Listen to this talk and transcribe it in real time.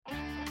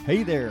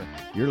Hey there,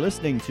 you're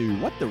listening to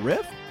What the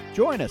Riff?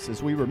 Join us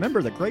as we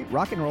remember the great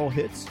rock and roll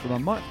hits from a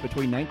month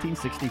between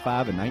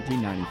 1965 and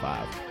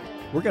 1995.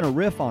 We're going to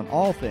riff on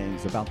all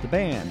things about the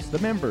bands, the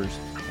members,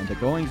 and the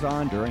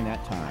goings-on during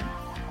that time.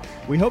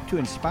 We hope to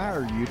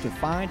inspire you to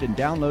find and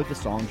download the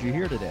songs you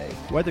hear today,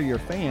 whether you're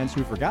fans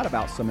who forgot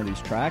about some of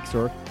these tracks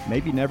or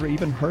maybe never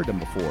even heard them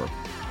before.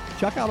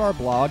 Check out our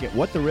blog at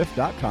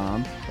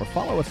whattheriff.com or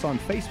follow us on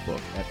Facebook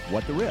at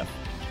What the Riff.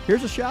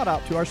 Here's a shout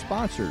out to our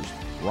sponsors,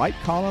 Right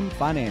Column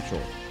Financial,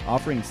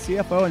 offering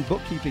CFO and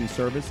bookkeeping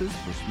services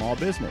for small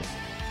business,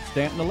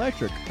 Stanton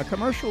Electric, a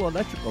commercial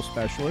electrical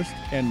specialist,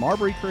 and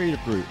Marbury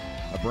Creative Group,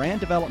 a brand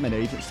development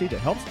agency that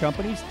helps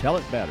companies tell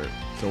it better.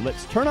 So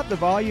let's turn up the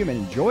volume and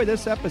enjoy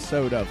this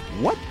episode of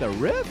What the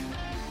Riff?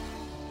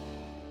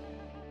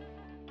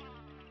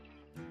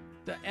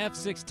 The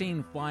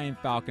F-16 Flying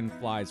Falcon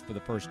flies for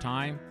the first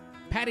time.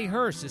 Patty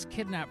Hearst is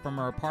kidnapped from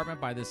her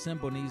apartment by the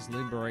Symbionese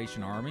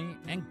Liberation Army,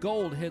 and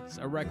gold hits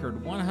a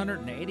record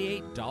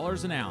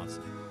 $188 an ounce.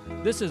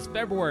 This is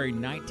February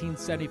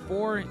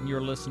 1974, and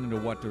you're listening to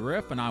What the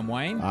Riff, and I'm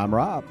Wayne. I'm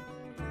Rob.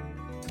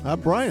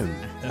 I'm Brian.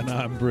 And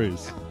I'm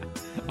Bruce.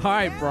 All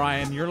right,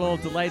 Brian, you're a little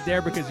delayed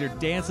there because you're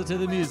dancing to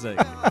the music.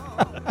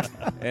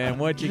 And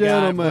what you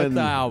Gentlemen, got with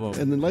the album?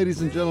 and then ladies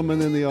and gentlemen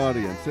in the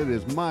audience, it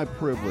is my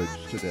privilege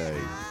today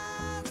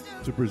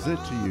to present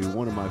to you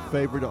one of my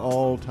favorite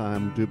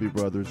all-time Doobie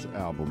Brothers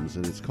albums,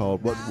 and it's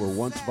called What Were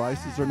Once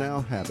Vices Are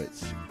Now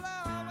Habits.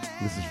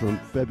 This is from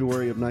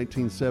February of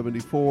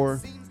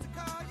 1974,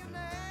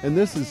 and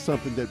this is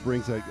something that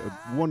brings back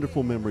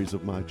wonderful memories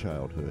of my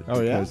childhood.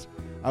 Oh, yeah? Because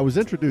I was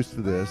introduced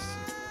to this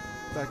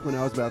back when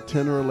I was about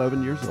 10 or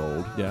 11 years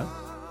old. Yeah.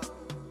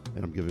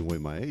 And I'm giving away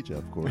my age,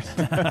 of course.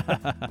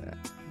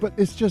 But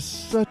it's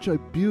just such a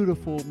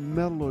beautiful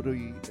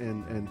melody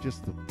and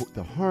just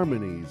the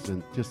harmonies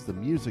and just the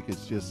music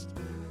is just,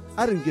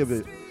 I didn't give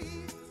it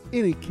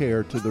any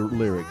care to the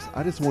lyrics.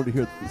 I just wanted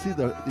to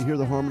hear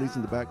the harmonies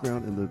in the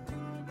background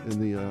in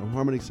the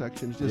harmony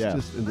section.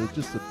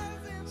 Just the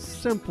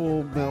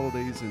simple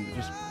melodies and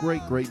just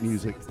great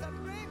music.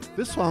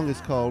 This song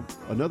is called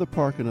Another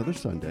Park, Another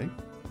Sunday.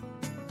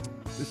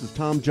 This is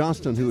Tom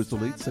Johnston, who is the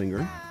lead singer.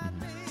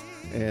 Mm-hmm.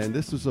 And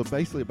this is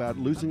basically about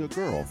losing a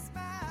girl.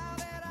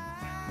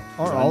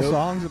 Are all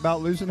songs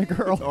about losing a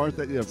girl? Aren't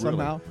they? Yeah,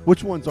 Somehow. Really.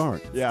 Which ones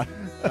aren't? Yeah.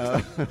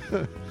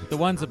 The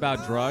ones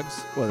about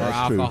drugs Well, or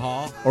that's true.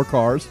 alcohol. Or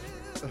cars.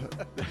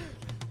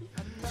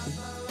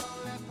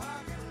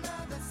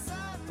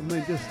 I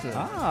mean, just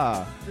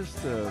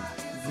a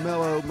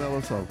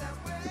mellow song.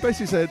 It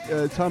basically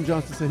said, Tom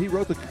Johnston said he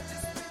wrote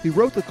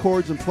the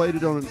chords and played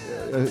it on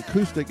an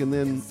acoustic, and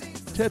then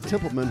Ted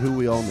Templeman, who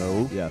we all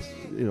know, Yes.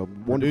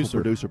 Wonderful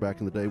producer back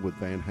in the day with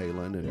Van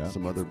Halen and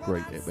some other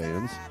great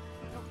bands.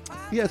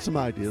 He had some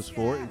ideas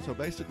for it, and so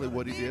basically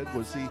what he did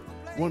was he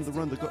wanted to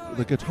run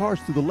the guitars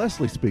through the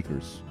Leslie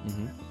speakers.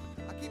 Mm-hmm.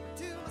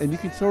 And you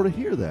can sort of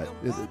hear that,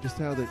 just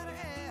how they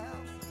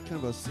kind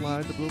of a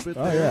slide a little bit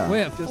there. Yeah.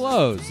 Well, it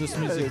flows. This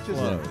music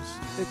flows.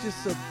 It's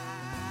just a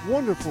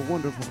wonderful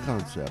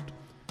concept.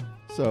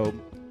 So,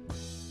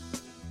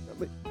 I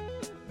mean,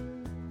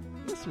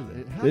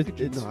 listen, how could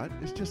you not?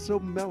 It's just so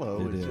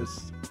mellow. It It's is.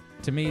 just...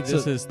 To me,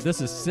 this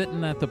is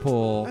sitting at the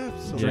pool,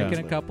 Absolutely.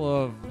 drinking a couple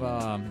of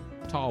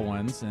tall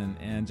ones,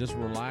 and just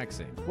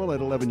relaxing. Well,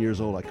 at 11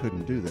 years old, I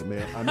couldn't do that.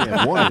 I may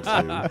have wanted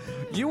to.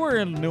 You were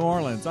in New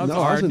Orleans. I'm No,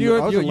 sorry. I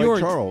was in Lake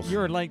Charles. You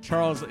were in Lake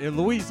Charles, in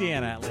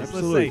Louisiana, at least.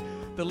 Absolutely. Let's say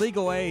the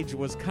legal age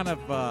was kind of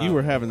You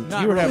were having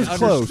not It was really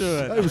close.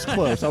 understood. It was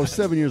close. I was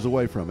 7 years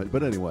away from it.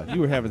 But anyway.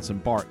 you were having some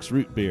Barks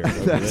root beer over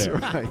That's there.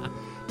 right.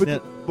 But,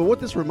 Now- but what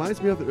this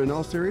reminds me of, in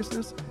all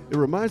seriousness, it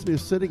reminds me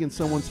of sitting in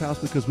someone's house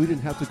because we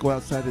didn't have to go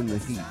outside in the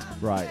heat.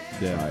 Right.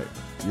 Yeah. Right.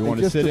 You And want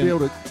to just sit to in... be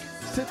able to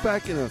sit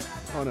back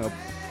on a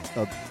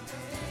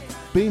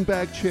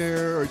beanbag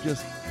chair or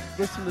just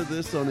listen to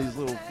this on these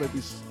little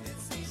maybe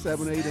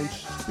 7, 8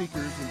 inch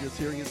speakers and just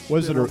hearing it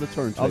Was spin it on a- the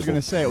turntable. I was going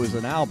to say it was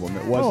an album.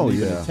 It wasn't Oh,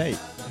 even yeah. a tape.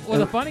 Well,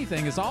 the funny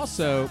thing is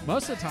also,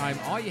 most of the time,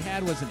 all you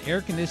had was an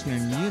air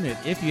conditioning unit,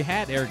 if you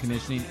had air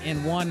conditioning,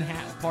 in one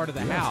part of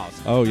the house.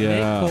 Oh, And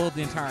yeah. it cooled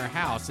the entire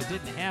house. It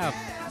didn't have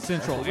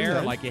central That's what we air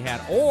had. like you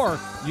had. Or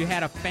you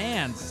had a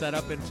fan set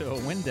up into a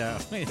window.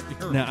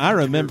 Now, I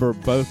remember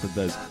both of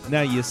those.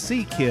 Now, you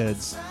see,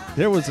 kids,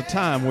 there was a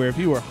time where if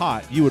you were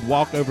hot, you would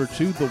walk over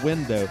to the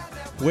window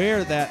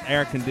where that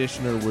air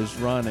conditioner was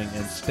running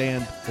and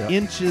stand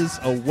inches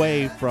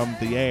away from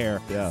the air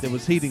that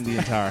was heating the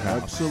entire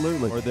house.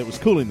 Absolutely. Or that was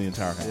cooling the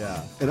entire house.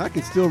 Yeah. And I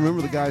can still remember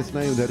the guy's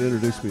name that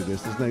introduced me to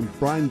this. His name's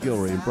Brian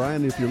Gilroy. And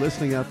Brian, if you're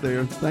listening out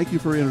there, thank you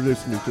for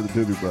introducing me to the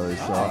Doobie Brothers.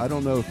 So I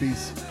don't know if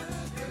he's...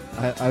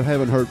 I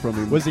haven't heard from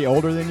him. Was he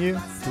older than you?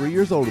 3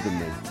 years older than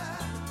me.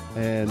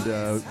 And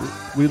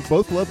we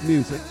both loved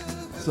music.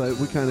 So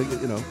we kind of,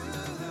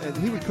 and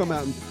he would come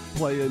out and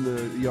play in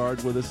the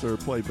yard with us or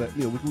play, but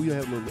we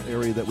had a little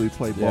area that we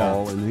played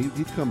ball, and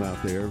he'd come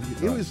out there.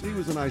 He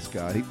was a nice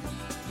guy.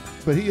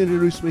 But he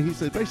introduced me. He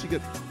said, basically,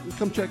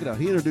 come check it out.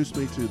 He introduced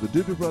me to the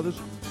Doobie Brothers,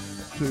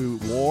 to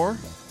War,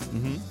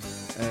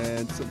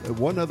 And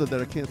one other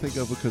that I can't think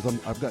of because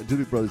I've got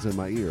Doobie Brothers in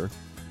my ear.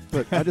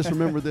 But I just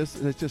remember this,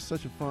 and it's just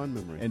such a fond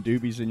memory. And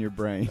Doobies in your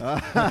brain.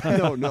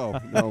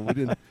 No, we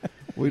didn't.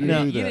 We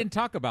didn't do that. You didn't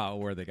talk about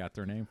where they got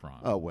their name from.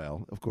 Oh,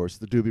 well, of course,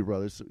 the Doobie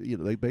Brothers,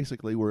 they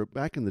basically were,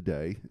 back in the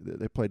day,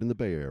 they played in the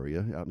Bay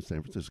Area, out in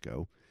San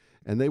Francisco,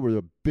 and they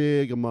were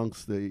big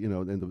amongst the,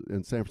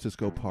 in San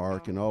Francisco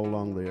Park and all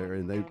along there,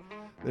 and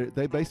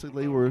they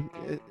basically were,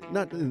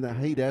 not in the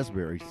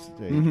Haight-Ashbury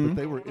stage, but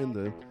they were in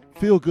the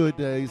feel-good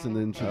days and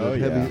then the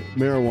heavy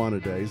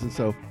marijuana days, and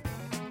so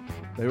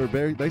they were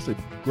basically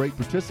great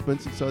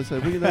participants, and so I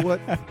said, well, you know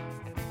what,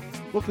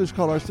 we'll just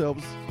call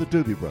ourselves the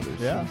Doobie Brothers.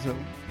 Yeah.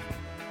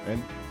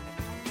 And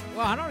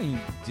Well, I don't even.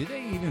 Do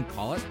they even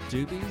call it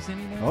Doobies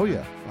anymore? oh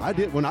yeah, I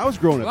did when I was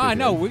growing up. Well, I they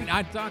know. did.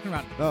 I'm talking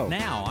about Oh.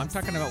 now. I'm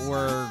talking about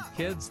where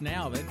kids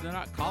now they're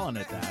not calling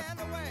it that.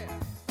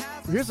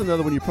 Here's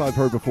another one you probably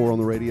heard before on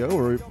the radio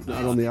or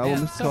not on the album.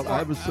 Man, This is so called far,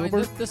 "I Was I mean,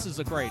 Sober." this is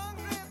a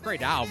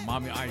great album. I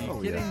mean, are you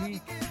Oh, kidding yeah.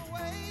 me?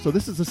 So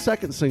this is the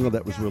second single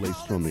that was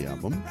released from the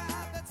album.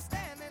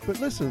 But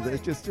listen,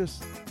 it's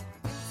just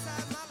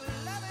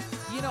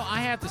You know,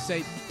 I have to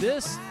say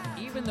this,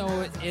 even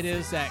though it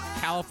is that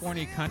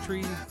California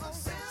country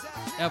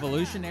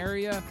evolution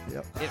area,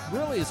 Yep. it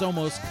really is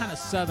almost kind of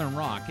southern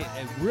rock. It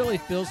really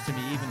feels to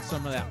me even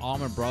some of that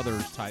Allman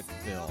Brothers type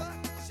feel.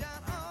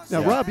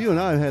 now, Yeah. Rob, you and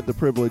I had the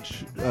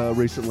privilege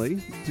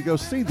recently to go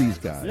see these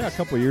guys. Yeah, a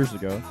couple of years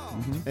ago.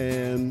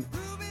 And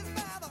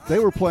they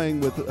were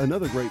playing with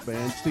another great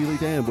band, Steely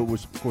Dan, but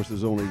was, of course,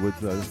 is only with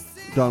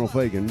Donald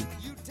Fagen.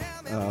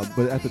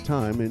 But at the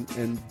time, and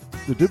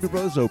the Doobie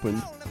Brothers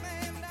opened,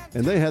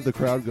 and they had the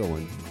crowd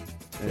going.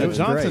 And Now, it was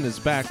Johnson great. is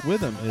back with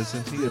them,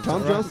 isn't he? Yeah, Tom Is that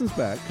right? Johnson's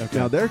back. Okay.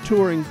 Now they're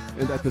touring,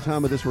 and at the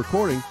time of this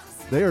recording,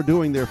 they are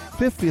doing their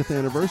 50th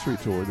anniversary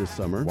tour this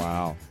summer.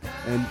 Wow.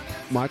 And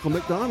Michael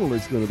McDonald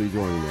is going to be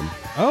joining them.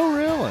 Oh,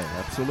 really?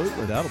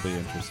 Absolutely. That'll be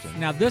interesting.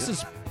 Now this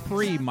is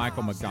pre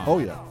Michael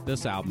McDonald. Oh, yeah.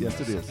 This album. Yes,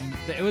 it is.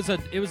 It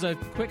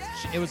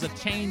was a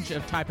change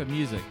of type of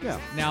music. Yeah.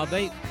 Now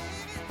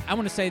I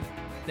want to say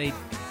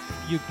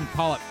you can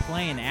call it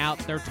playing out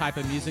their type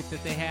of music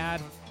that they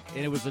had,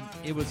 and it was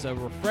a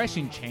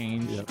refreshing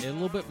change. Yep. A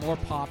little bit more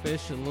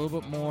popish, a little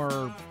bit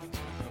more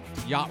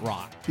yacht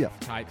rock Yeah.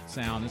 type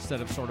sound instead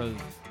of sort of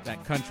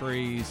that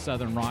country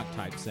southern rock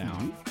type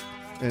sound.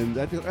 And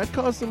that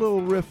caused a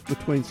little rift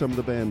between some of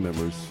the band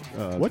members.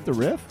 What, the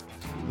riff?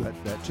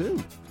 That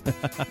too.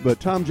 But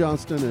Tom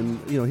Johnston,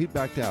 and he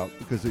backed out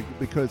because to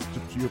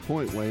your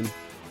point, Wayne,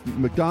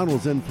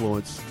 McDonald's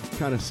influence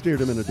kind of steered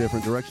him in a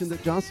different direction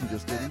that Johnson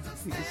just didn't.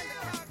 He just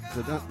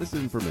said, "No, this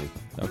isn't for me."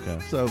 Okay.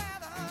 So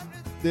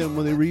then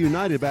when they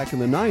reunited back in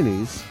the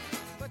 90s,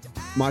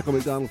 Michael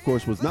McDonald, of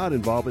course, was not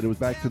involved, but it was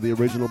back to the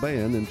original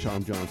band, and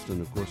Tom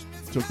Johnston, of course,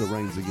 took the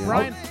reins again.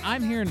 Brian,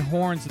 I'm hearing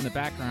horns in the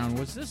background.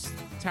 Was this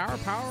Tower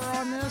Power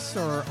on this,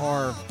 or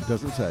It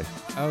doesn't say.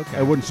 okay?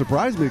 It wouldn't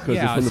surprise me because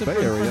yeah, it's from the so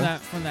Bay Area.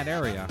 From that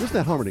area. Listen to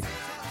that harmony.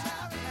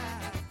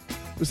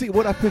 But see,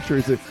 what I picture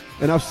is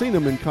and I've seen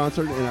them in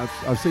concert, and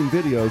I've seen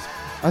videos.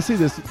 I see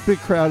this big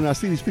crowd, and I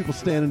see these people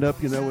standing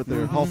up, with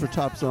their halter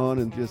tops on,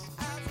 and just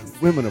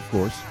women, of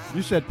course.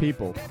 You said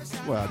people.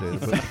 Well, I did.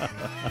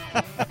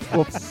 But,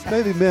 well,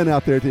 maybe men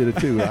out there did it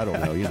too. I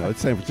don't know. It's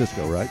San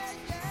Francisco, right?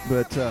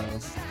 But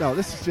no,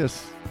 this is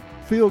just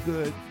feel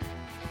good,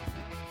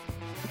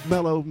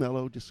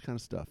 mellow, just kind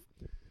of stuff.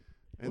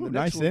 And Ooh, the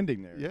next nice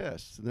ending there.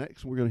 Yes. The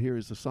next we're going to hear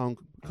is a song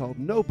called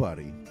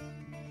 "Nobody."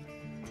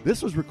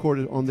 This was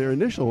recorded on their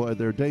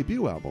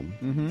debut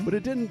album, but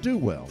it didn't do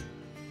well.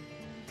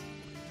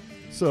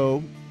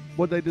 So,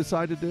 what they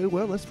decided to do?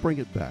 Well, let's bring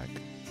it back.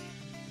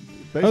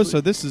 Oh, so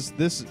this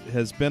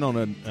has been on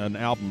an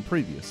album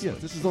previously. yes,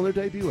 this is on their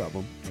debut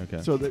album.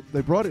 Okay. So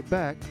they brought it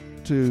back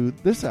to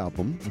this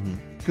album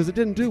because it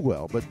didn't do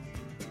well, but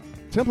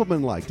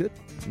Templeman liked it,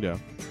 Yeah.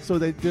 so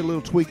they did a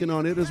little tweaking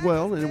on it as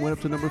well, and it went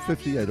up to number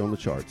 58 on the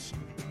charts.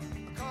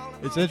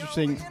 It's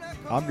interesting.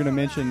 I'm going to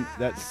mention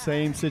that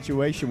same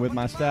situation with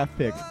my staff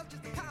pick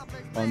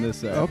on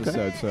this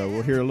episode, so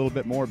we'll hear a little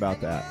bit more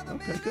about that.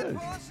 Okay, good.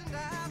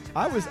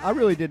 I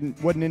really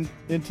wasn't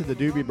into the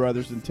Doobie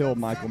Brothers until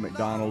Michael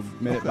McDonald,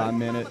 minute by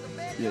minute.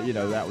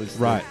 That was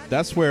Right.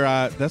 That's where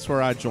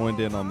I joined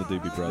in on the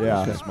Doobie Brothers.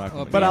 Yeah. That's Michael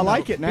Well, But I being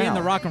like the- it now. Being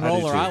the rock and I do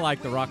roller, too. I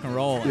like the rock and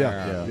roll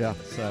era. Yeah.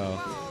 So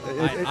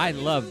It- I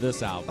love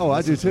this album. Oh,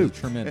 I This do is too.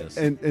 Tremendous.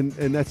 And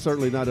that's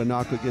certainly not a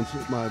knock against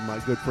my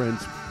good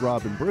friends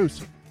Rob and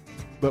Bruce.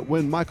 But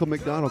when Michael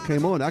McDonald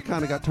came on, I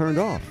kind of got turned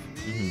off.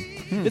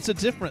 It's a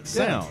different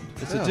sound.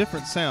 It's Yeah. a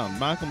different sound.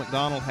 Michael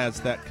McDonald has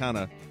that kind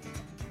of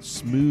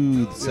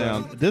smooth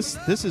sound. This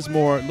is a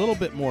little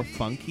bit more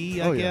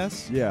funky, I Oh, yeah.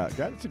 guess. Yeah,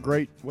 that's a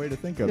great way to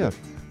think of Yeah. it.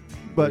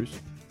 But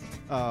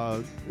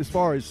Bruce. as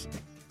far as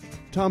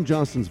Tom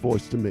Johnston's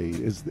voice to me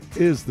is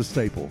the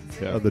staple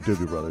Yeah. of the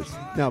Doobie Brothers.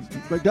 Now,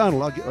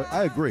 McDonald,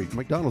 I agree.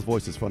 McDonald's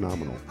voice is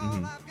phenomenal.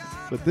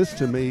 But this,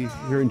 to me,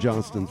 hearing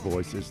Johnston's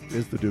voice is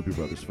the Doobie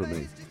Brothers for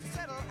me.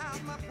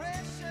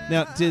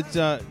 Now,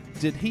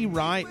 did he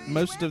write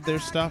most of their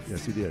stuff?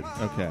 Yes, he did.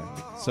 Okay,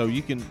 so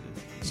you can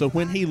So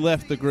when he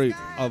left the group,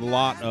 a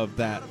lot of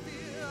that,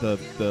 the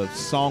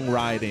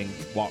songwriting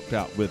walked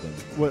out with him.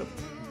 Well,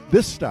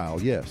 this style,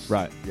 yes.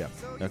 Right. Yeah.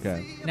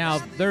 Okay. Now,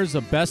 there's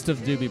a best of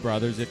Doobie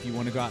Brothers if you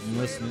want to go out and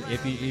listen,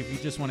 if you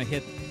just want to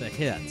hit the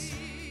hits.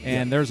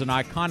 And there's an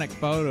iconic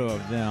photo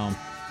of them.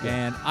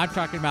 And I'm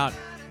talking about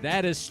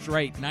that is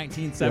straight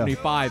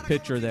 1975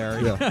 picture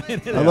there. Yeah.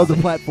 It I love the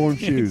platform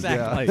shoes.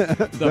 Exactly. Yeah.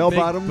 The Bell big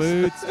bottoms.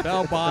 boots,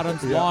 bell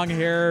bottoms, Yeah. long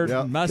hair,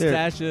 Yeah.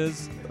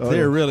 mustaches. Oh,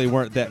 There yeah. really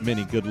weren't that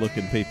many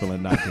good-looking people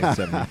in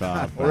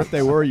 1975. Or if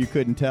they were, you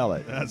couldn't tell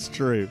it. That's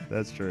true.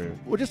 That's true.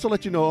 Well, just to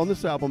let you know, on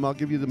this album, I'll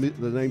give you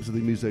the names of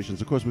the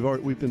musicians. Of course,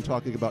 we've been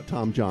talking about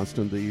Tom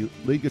Johnston, the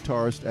lead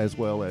guitarist as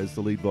well as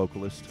the lead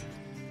vocalist.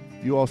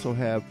 You also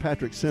have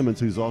Patrick Simmons,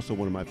 who's also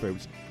one of my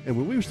favorites. And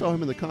when we saw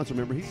him in the concert,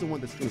 remember, he's the one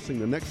that's going to sing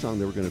the next song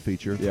they were going to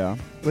feature. Yeah.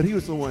 But he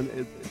was the one,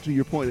 to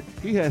your point,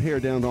 he had hair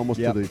down almost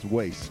Yep. to his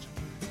waist.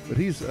 But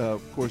he's,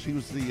 of course, he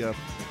was the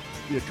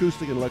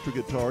acoustic and electric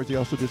guitars. He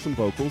also did some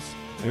vocals.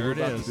 There We're it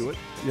about is. to do it.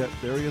 Yeah,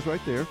 there he is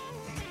right there.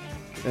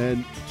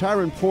 And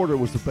Tyron Porter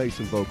was the bass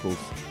and vocals,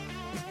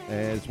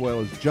 as well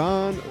as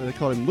John, they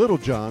called him Little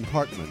John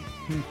Hartman.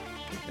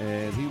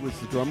 And he was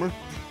the drummer.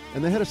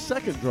 And they had a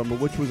second drummer,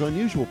 which was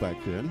unusual back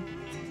then.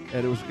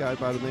 And it was a guy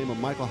by the name of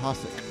Michael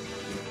Hossack.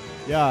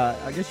 Yeah,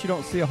 I guess you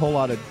don't see a whole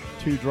lot of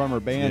two-drummer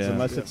bands Yeah.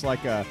 unless it's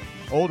like a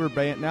older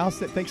band. Now I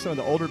think some of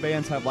the older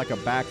bands have like a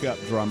backup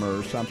drummer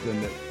or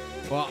something that.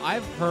 Well,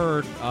 I've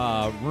heard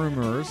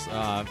rumors.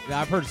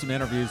 I've heard some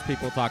interviews.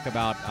 People talk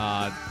about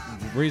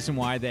the reason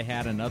why they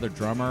had another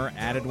drummer,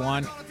 added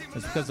one,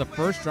 is because the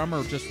first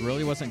drummer just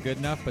really wasn't good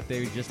enough, but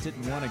they just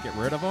didn't want to get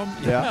rid of him.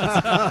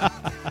 Yeah.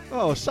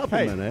 Oh,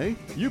 supplement, eh?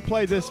 You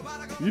play this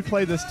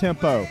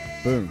tempo.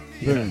 Boom,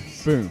 boom,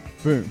 boom,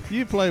 boom.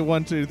 You play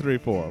 1, 2, 3,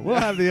 4. We'll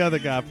have the other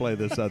guy play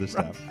this other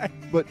stuff.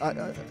 But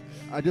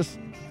I just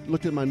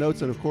looked at my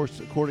notes, and of course,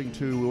 according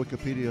to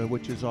Wikipedia,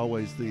 which is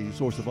always the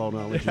source of all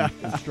knowledge and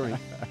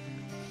strength,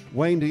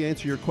 Wayne, to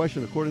answer your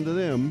question, according to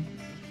them,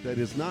 that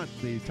is not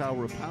the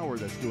Tower of Power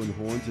that's doing the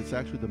horns. It's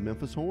actually the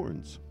Memphis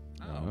Horns.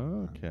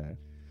 Okay.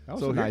 That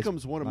was So a here nice-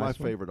 comes one of my nice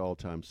one. favorite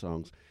all-time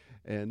songs,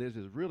 and it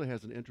really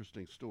has an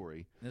interesting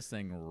story. This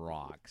thing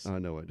rocks. I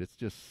know it. It's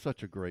just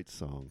such a great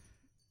song.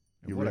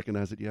 You what a-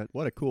 recognize it yet?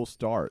 What a cool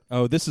start.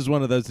 Oh, this is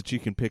one of those that you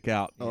can pick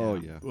out. Oh,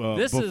 yeah.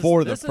 This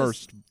before is, the this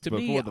first. is, to before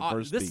me, the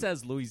first this beat.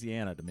 says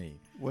Louisiana to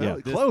me. Well,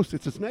 Yeah. close.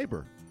 It's its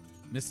neighbor.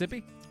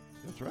 Mississippi?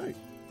 That's right.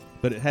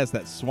 But it has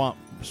that swamp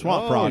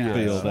Oh, rock yeah.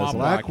 feel. Swamp doesn't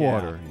it? rock.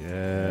 Blackwater.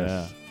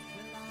 Yes.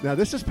 Now,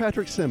 this is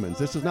Patrick Simmons.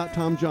 This is not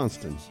Tom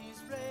Johnston.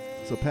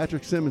 So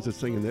Patrick Simmons is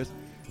singing this.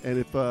 And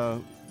if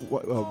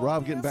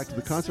Rob, getting back to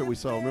the concert we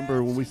saw,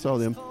 remember when we saw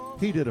them,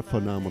 he did a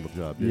phenomenal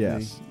job, didn't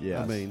Yes, he? yes.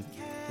 I mean,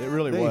 It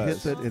really they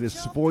was. hit that, and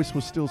his voice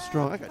was still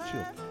strong. I got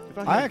chills. If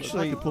I if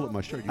actually- could pull up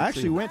my shirt. I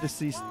actually went to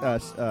see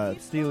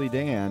Steely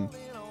Dan,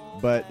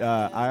 but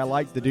I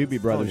liked the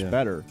Doobie Brothers yeah.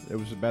 better. It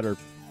was a better.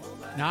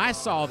 Now, I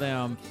saw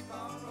them,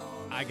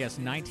 I guess,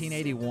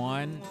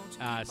 1981,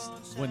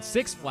 when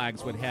Six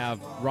Flags would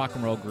have rock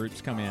and roll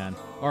groups come in,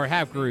 or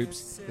have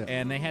groups, Yeah.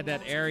 and they had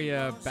that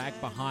area back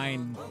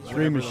behind Scream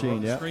whatever the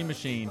Machine, yeah. Scream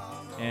Machine,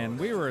 and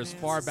we were as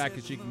far back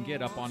as you can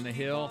get up on the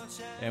hill,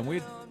 and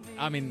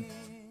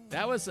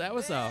that was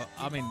a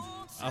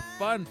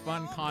fun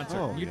concert.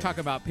 Oh, You yeah. talk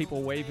about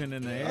people waving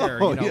in the air.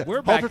 Oh, you know, yeah.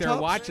 we're back Halter there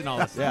tops? watching all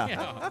this.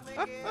 Yeah.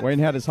 Wayne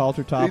had his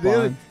halter He top did.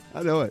 on.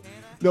 I know it.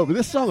 No, but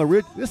this song,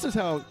 this is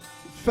how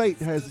fate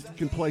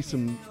can play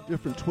some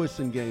different twists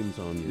and games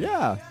on you.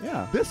 Yeah,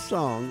 yeah. This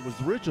song was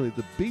originally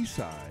the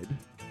B-side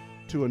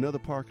to Another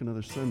Park,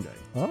 Another Sunday.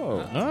 Oh,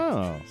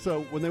 Oh.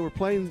 So when they were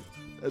playing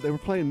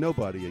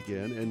Nobody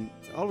again, and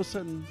all of a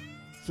sudden,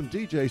 some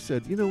DJ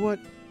said, "You know what?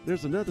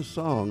 There's another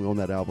song on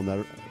that album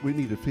that we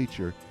need to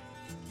feature,"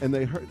 and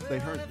they heard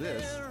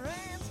this,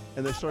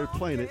 and they started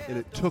playing it, and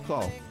it took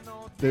off.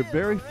 Their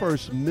very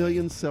first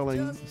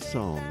million-selling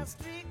song.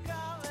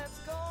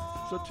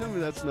 So tell me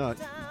that's not.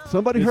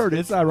 Somebody heard it.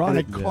 it's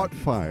ironic, and it yeah. caught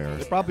fire.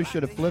 they probably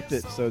should have flipped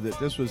it so that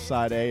this was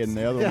side A and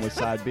the other one was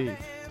side B.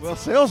 Well,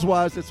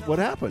 sales-wise, that's what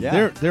happened.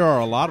 Yeah. There are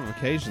a lot of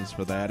occasions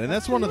for that, and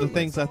that's one of the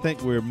things I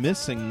think we're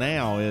missing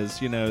now is,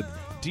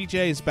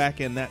 DJs back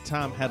in that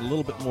time had a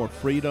little bit more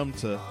freedom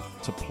to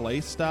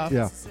play stuff.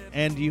 Yeah.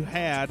 And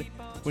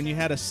when you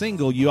had a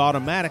single, you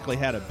automatically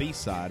had a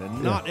B-side,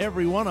 and not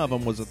every one of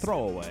them was a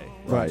throwaway.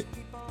 Right.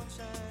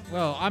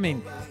 Well,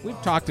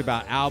 we've talked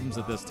about albums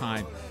at this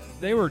time.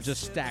 They were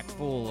just stacked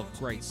full of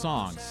great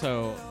songs.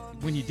 So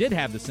when you did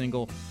have the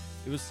single,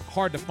 it was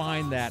hard to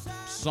find that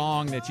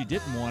song that you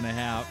didn't want to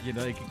have, you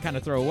could kind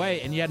of throw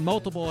away. And you had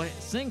multiple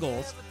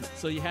singles,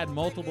 so you had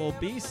multiple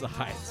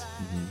B-sides.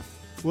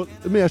 Well,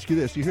 let me ask you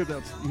this: you hear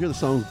the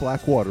song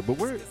 "Blackwater," but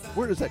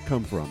where does that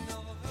come from?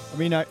 I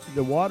mean,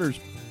 the water's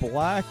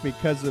black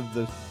because of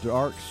the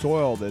dark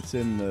soil that's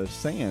in the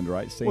sand,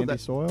 right? Sandy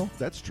soil.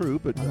 That's true,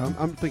 but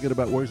I'm thinking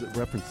about where's it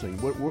referencing?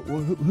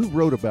 Who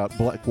wrote about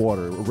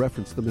Blackwater or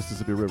referenced the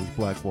Mississippi River's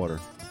Blackwater?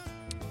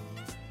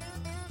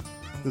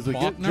 There's a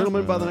Faulkner?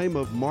 gentleman by the name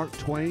of Mark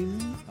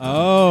Twain.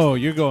 Oh,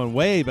 you're going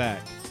way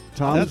back.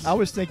 Thomas. I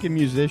was thinking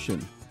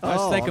musician. I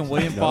was thinking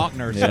William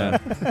Faulkner. Yeah.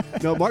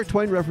 No, Mark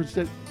Twain referenced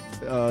it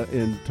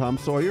in Tom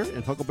Sawyer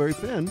and Huckleberry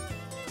Finn.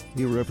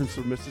 He referenced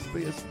the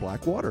Mississippi as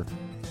black water.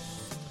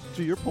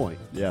 To your point.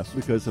 Yes.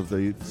 Because of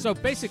the... So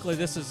basically,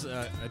 this is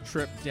a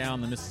trip down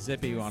the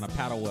Mississippi on a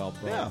paddle wheel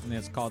boat, Yeah. and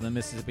it's called the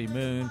Mississippi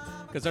Moon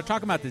because they're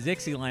talking about the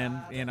Dixieland.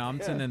 I'm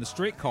sitting in the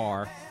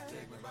streetcar.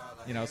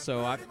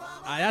 So I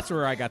that's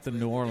where I got the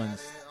New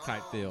Orleans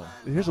type feel.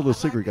 Here's a little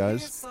secret,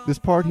 guys. This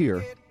part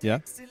here, Yeah.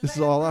 this is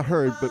all I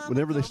heard, but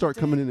whenever they start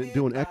coming in and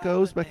doing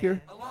echoes back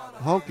here,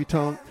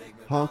 honky-tonk,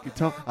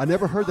 honky-tonk, I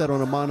never heard that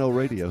on a mono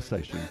radio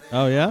station.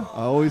 Oh, yeah?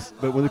 I always,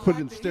 but when they put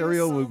it in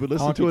stereo, we would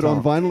listen to it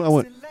on vinyl, I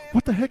went,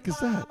 what the heck is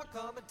that?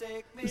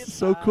 This is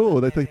so cool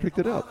that they picked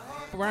it up.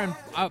 Brian,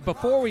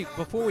 before we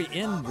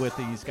end with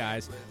these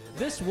guys,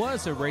 this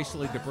was a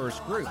racially diverse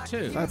group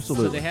too.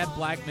 Absolutely. So they had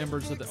black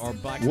members of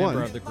black One.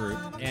 member of the group,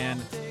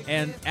 and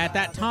at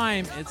that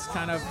time it's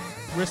kind of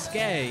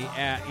risque,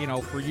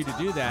 for you to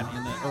do that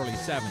in the early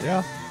 '70s.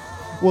 Yeah.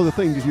 Well, the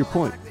thing is, your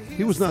point,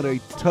 he was not a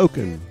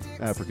token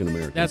African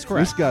American. That's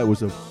correct. This guy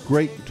was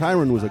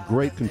Tyron was a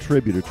great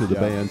contributor to the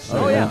band.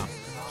 Oh, yeah.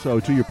 So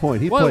to your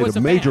point, he Well, it played was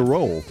a major band.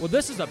 role. Well,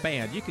 this is a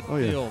band. You could Oh,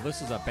 yeah. feel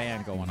this is a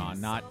band going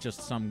on, not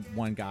just some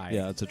one guy.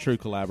 Yeah, it's a true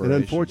collaboration.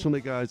 And unfortunately,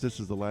 guys, this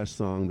is the last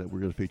song that we're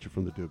going to feature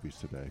from the Doobies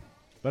today.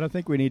 But I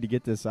think we need to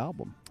get this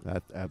album.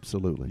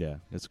 Absolutely. Yeah,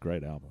 it's a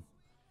great album.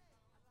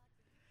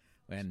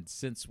 And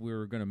since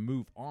we're going to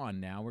move on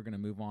now, we're going to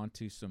move on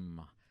to some,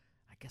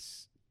 I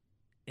guess,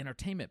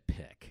 entertainment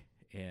pick.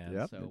 And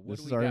Yep, so what this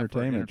do is we our got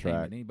for entertainment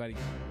track. Anybody?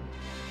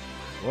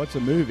 Well, it's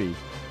a movie.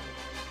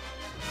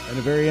 And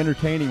a very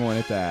entertaining one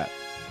at that.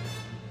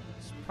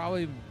 It's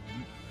probably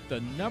the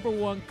number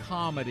one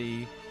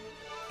comedy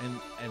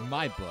in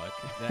my book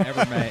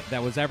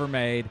that was ever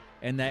made,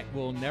 and that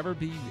will never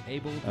be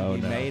able to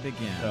be made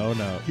again. Oh,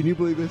 no. Can you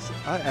believe this?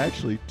 I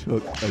actually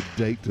took a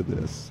date to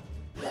this.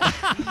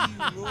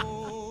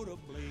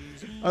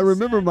 I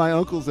remember my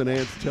uncles and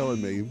aunts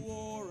telling me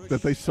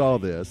that they saw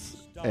this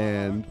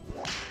and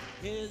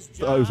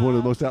thought it was one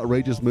of the most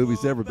outrageous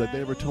movies ever, but they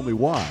never told me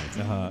why.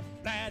 Uh-huh.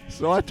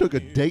 So I took a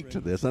date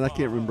to this, and I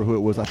can't remember who it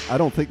was. I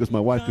don't think it was my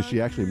wife because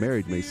she actually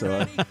married me.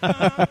 So,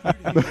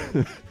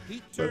 but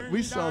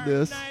we saw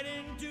this,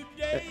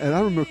 and I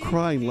remember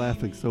crying,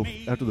 laughing. So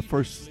after the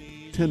first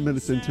 10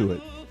 minutes into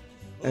it,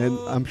 and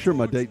I'm sure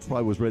my date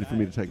probably was ready for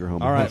me to take her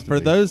home. All It right, has to for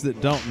be. those that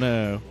don't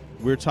know,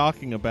 we're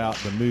talking about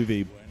the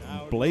movie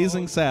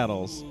Blazing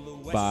Saddles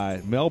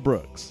by Mel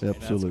Brooks.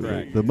 Absolutely,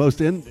 correct. the most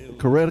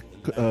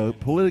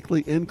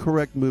politically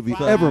incorrect movie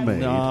ever made.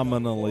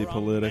 Nominally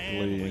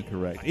politically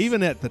incorrect.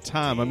 Even at the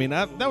time, I mean,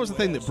 that was the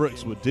thing that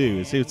Brooks would do,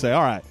 is he would say,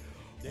 all right,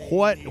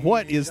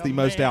 what is the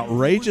most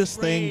outrageous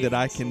thing that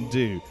I can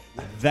do?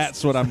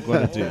 That's what I'm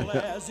going to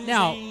do.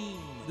 Now,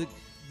 the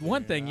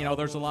one thing,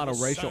 there's a lot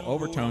of racial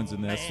overtones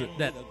in this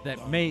that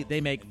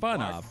they make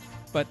fun of.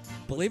 But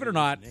believe it or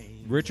not,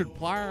 Richard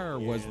Pryor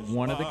was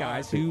one of the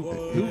guys who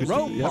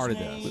wrote Yes, part of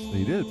this.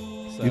 He did.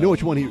 So- You know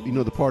which one?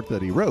 The part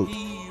that he wrote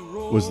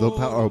was the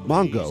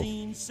Mongo.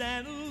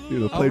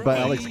 Played by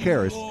Alex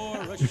Karras.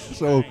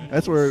 So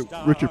that's where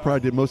Richard Pryor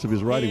did most of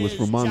his writing, was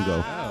from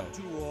Mongo.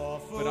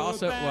 But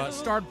also, it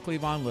starred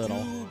Cleavon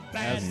Little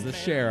as the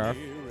sheriff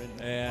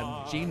and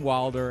Gene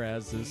Wilder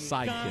as his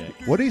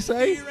sidekick. What did he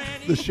say?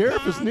 The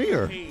sheriff is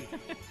near.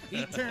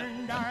 He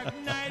turned dark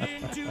night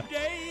into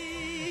day.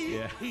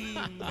 Yeah.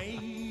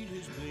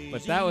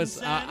 But that was,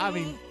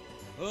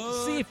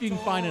 see if you can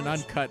find an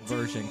uncut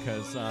version,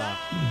 because I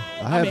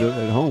have it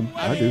at home.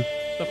 I do.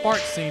 The fart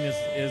scene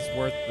is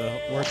worth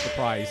the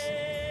price.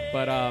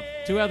 But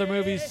two other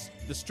movies,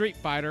 The Street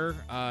Fighter,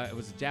 it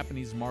was a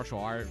Japanese martial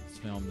arts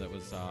film that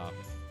was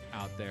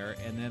out there,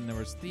 and then there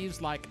was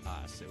Thieves Like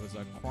Us. It was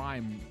a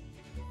crime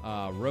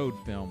road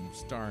film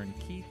starring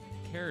Keith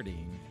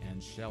Carradine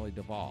and Shelley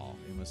Duvall.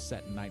 It was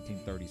set in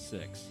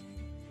 1936.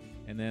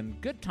 And then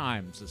Good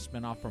Times, a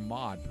spinoff from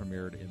Maude,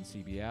 premiered in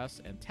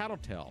CBS, and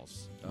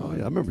Tattletales. Oh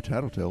yeah, I remember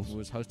Tattletales.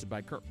 Was hosted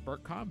by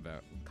Burt Convoy.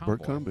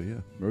 Burt Convoy, yeah.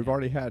 We've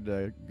already had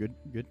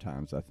good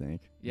times, I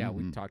think. Yeah,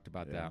 we talked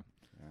about that.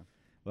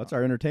 Well, that's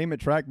our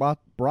entertainment track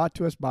brought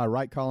to us by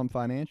Right Column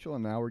Financial,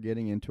 and now we're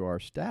getting into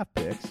our staff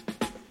picks.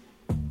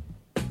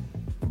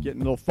 Getting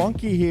a little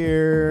funky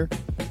here.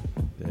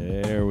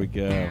 There we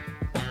go.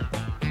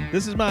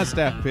 This is my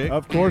staff pick.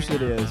 Of course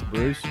it is,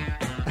 Bruce.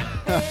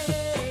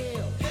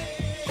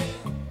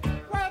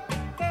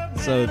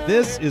 So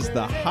this is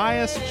the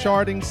highest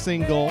charting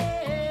single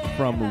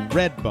from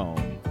Redbone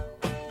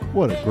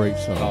What a great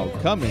song. called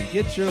Come and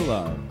Get Your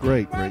Love.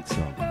 Great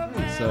song.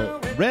 So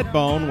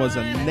Redbone was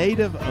a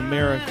Native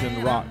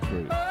American rock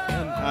group.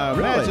 And I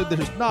imagine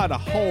there's not a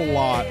whole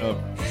lot of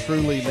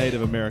truly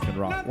Native American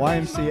rock.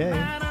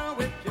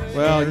 YMCA.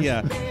 Well,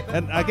 yeah.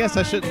 And I guess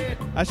I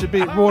should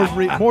be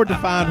more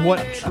defined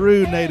what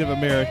true Native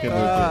American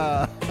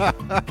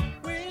would be.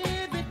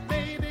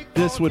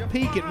 This would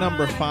peak at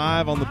number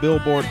 5 on the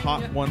Billboard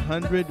Hot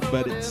 100,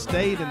 but it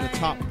stayed in the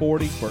top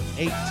 40 for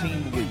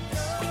 18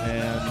 weeks,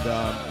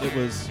 and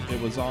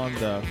it was on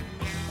the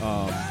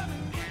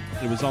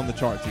It was on the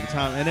charts at the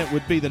time, and it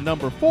would be the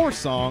number 4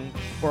 song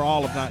for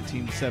all of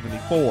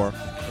 1974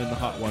 in the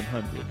Hot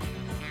 100.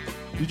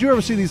 Did you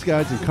ever see these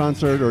guys in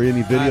concert or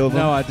any video of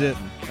them? No, I didn't.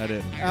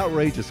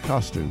 Outrageous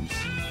costumes,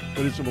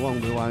 but it's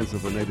along the lines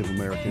of a Native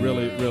American.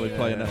 Really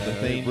playing up the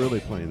theme. Really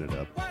playing it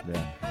up.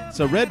 Yeah.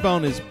 So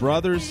Redbone is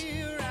brothers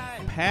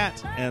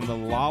Pat and the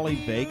Lolly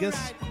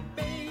Vegas,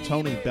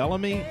 Tony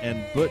Bellamy,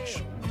 and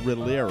Butch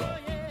Rillera.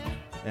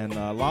 And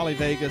Lolly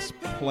Vegas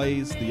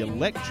plays the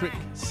electric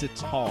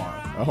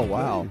sitar. Oh,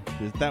 wow.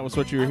 That was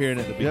what you were hearing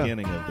at the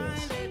beginning of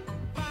this.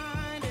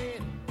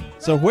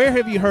 So where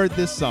have you heard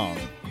this song?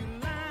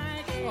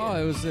 Oh,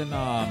 it was in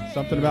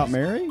Something About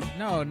Mary?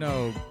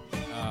 No,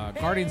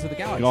 Guardians of the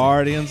Galaxy.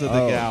 Guardians of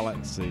the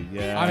Galaxy.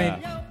 Yeah. I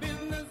mean,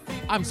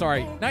 I'm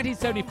sorry,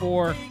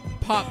 1974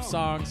 pop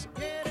songs,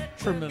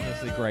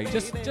 tremendously great.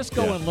 Just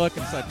go and look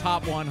and say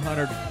top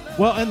 100.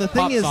 Well, and the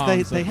thing pop is,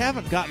 songs they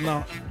haven't gotten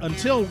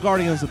until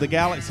Guardians of the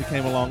Galaxy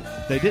came along.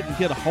 They didn't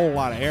get a whole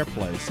lot of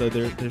airplay, so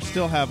they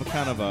still have a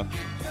kind of a.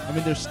 I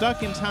mean, they're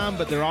stuck in time,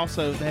 but they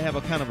have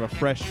a kind of a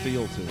fresh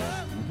feel to it.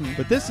 Mm-hmm.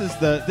 But this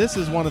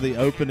is one of the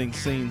opening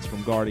scenes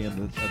from Guardians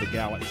of the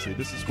Galaxy.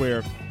 This is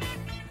where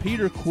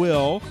Peter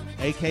Quill,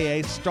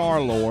 a.k.a.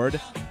 Star-Lord,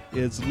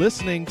 is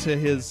listening to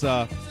his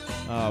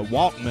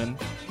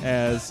Walkman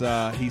as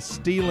he's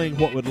stealing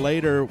what we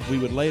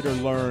would later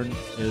learn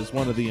is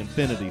one of the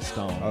Infinity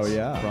Stones. Oh,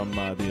 yeah. From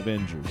the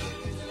Avengers.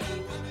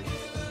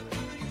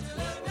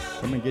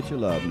 Come and get your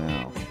love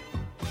now.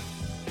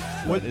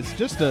 What? It's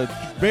just it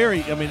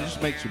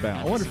just makes you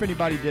bounce. I wonder if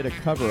anybody did a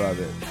cover of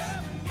it.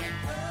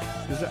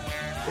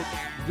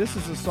 This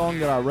is a song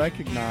that I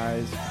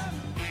recognize,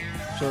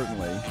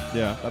 certainly.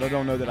 Yeah. But I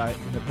don't know that I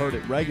have heard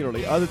it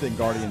regularly other than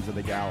Guardians of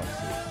the Galaxy.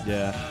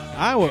 Yeah.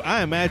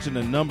 I imagine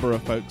a number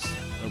of folks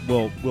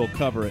will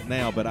cover it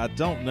now, but I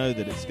don't know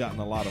that it's gotten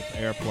a lot of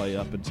airplay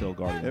up until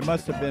Guardians. It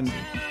must have been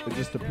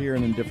just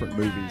appearing in different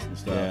movies and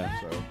stuff. Yeah.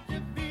 So.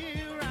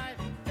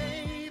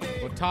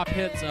 Well, top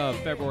hits of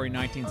February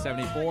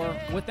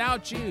 1974,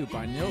 Without You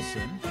by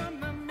Nilsson.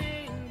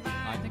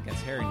 I think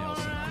that's Harry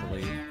Nilsson, I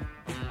believe.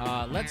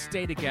 Let's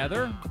Stay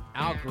Together,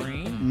 Al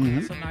Green. Mm-hmm.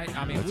 That's a nice,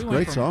 I mean, That's we a went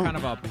great from song. kind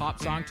of a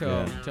pop song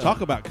to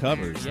talk about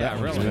covers. Yeah, that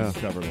one's really. been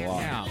covered a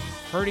lot. Yeah.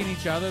 Hurting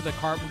Each Other, The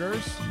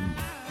Carpenters.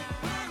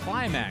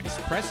 Climax,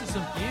 Precious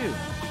and Few.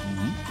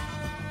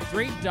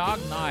 Three Dog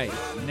Night,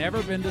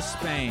 Never Been to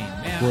Spain.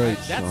 Man, Great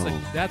that's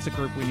song. that's a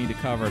group we need to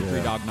cover,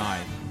 Three Dog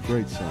Night.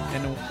 Great song.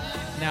 And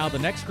now the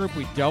next group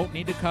we don't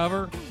need to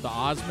cover, the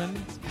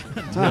Osmonds,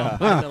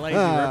 the Lazy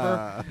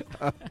River.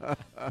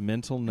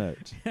 Mental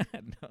note.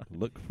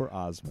 Look for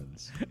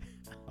Osmonds.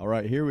 All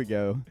right, here we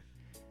go.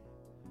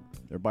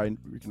 Everybody,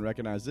 we can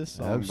recognize this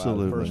song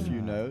Absolutely. by the first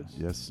few notes.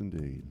 Yes,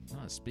 indeed.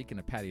 Oh, speaking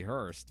of Patty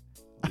Hearst,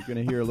 You're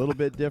going to hear a little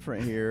bit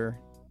different here.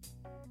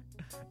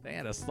 they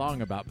had a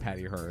song about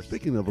Patty Hearst.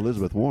 Speaking of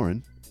Elizabeth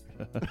Warren,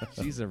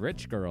 She's a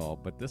rich girl,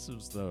 but this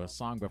was the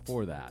song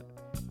before that.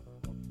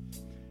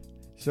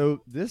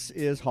 So this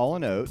is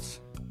Hall & Oates.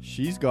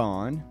 She's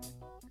Gone,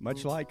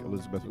 much like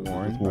Elizabeth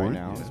Warren right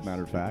now, as a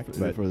matter of fact.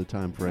 but for the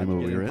time frame not to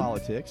over get here in in.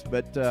 politics.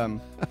 But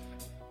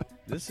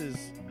this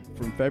is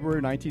from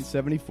February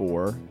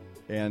 1974,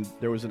 and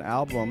there was an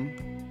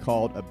album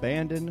called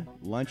Abandoned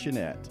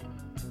Luncheonette.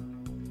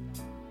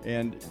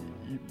 And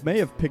you may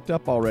have picked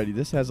up already,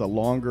 this has a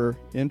longer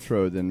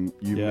intro than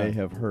you may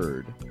have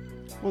heard.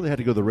 Well, they had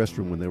to go to the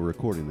restroom when they were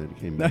recording. Then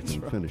came back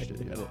and finished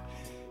it. Yeah.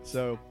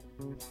 So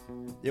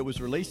it was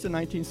released in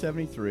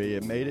 1973.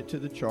 It made it to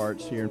the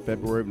charts here in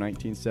February of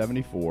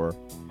 1974.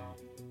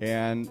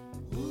 And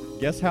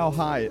guess how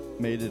high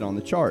it made it on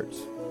the charts?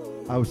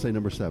 I would say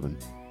number 7.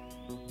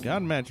 I'd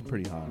imagine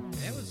pretty high.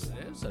 It was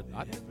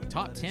a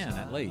top 10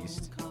 at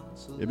least.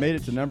 It made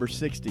it to number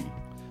 60.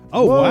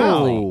 Oh,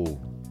 Whoa. wow.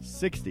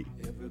 60.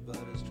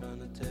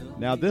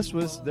 Now, this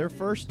was their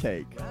first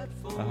take.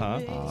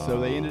 So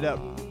they ended up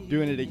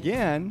doing it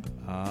again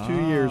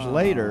 2 years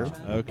later.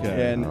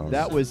 Okay. And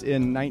that was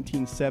in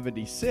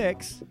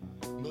 1976.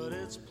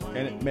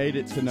 And it made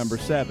it to number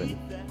 7.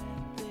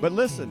 But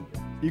listen,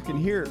 you can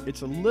hear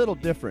it's a little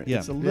different. Yeah.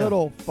 It's a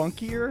little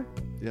funkier.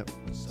 Yep.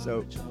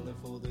 So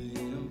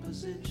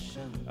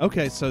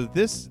Okay, so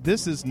this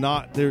is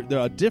not they're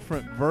a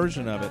different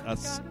version of it, a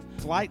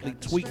slightly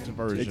tweaked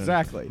version.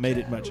 Exactly. Made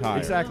it much higher.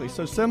 Exactly.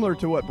 So similar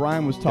to what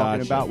Brian was talking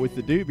Gotcha. about with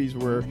the Doobies,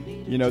 where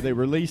they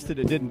released it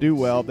didn't do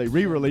well. They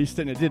re-released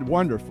it and it did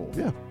wonderful.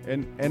 Yeah.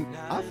 And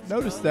I've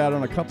noticed that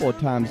on a couple of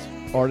times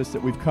artists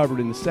that we've covered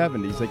in the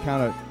 70s, they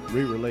kind of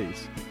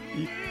re-release.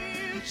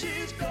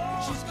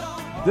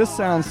 This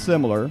sounds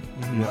similar,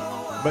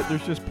 but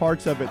there's just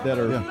parts of it that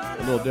are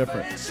a little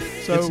different.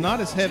 So It's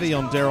not as heavy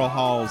on Daryl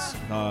Hall's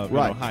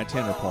high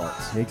tenor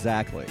parts.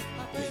 Exactly.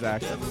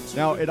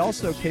 Now, it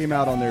also came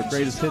out on their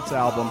greatest hits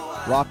album,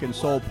 Rock and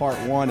Soul Part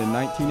 1, in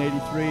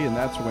 1983, and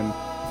that's when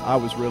I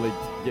was really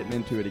getting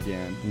into it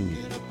again.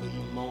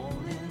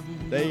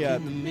 They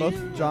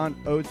both John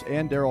Oates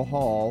and Daryl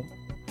Hall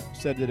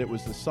said that it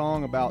was the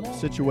song about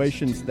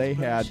situations they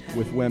had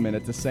with women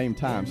at the same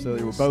time. So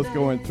they were both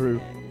going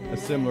through a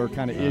similar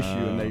kind of issue,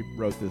 and they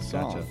wrote this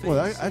song. Gotcha. Well,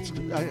 I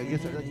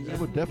guess that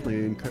would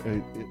definitely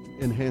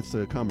enhance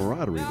the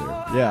camaraderie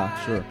there.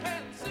 Yeah, sure.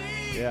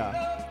 Yeah.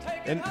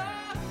 And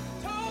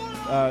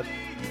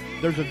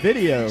there's a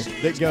video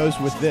that goes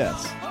with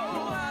this.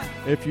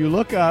 If you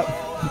look up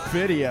the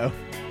video,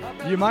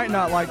 you might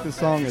not like the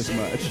song as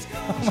much.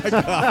 Oh my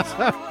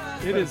gosh.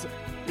 It is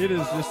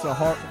just a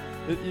hard...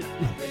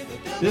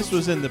 This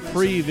was in the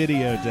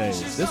pre-video days.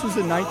 This was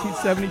in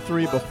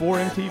 1973, before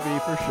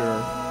MTV for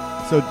sure.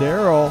 So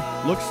Daryl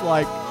looks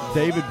like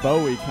David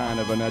Bowie, kind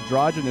of an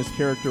androgynous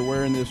character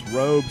wearing this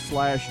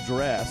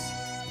robe/dress,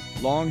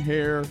 long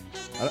hair.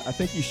 I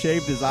think he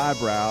shaved his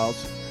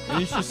eyebrows, and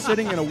he's just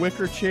sitting in a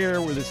wicker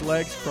chair with his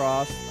legs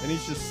crossed, and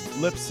he's just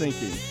lip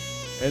syncing.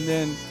 And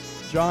then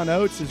John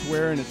Oates is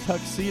wearing a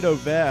tuxedo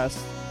vest,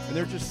 and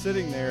they're just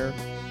sitting there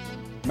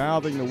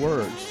mouthing the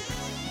words.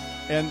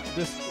 And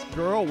this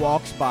girl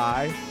walks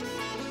by,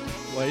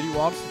 lady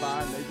walks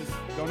by, and they just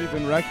don't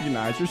even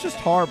recognize her. It's just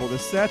horrible. The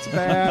set's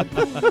bad.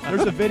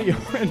 There's a video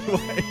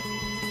anyway.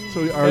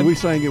 So are we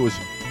saying it was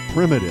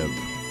primitive?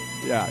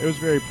 Yeah, it was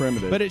very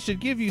primitive. But it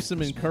should give you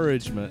some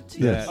encouragement.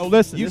 Yes. That oh,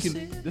 listen, you this,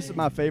 can. this is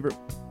my favorite.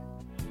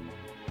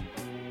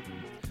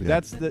 Yeah.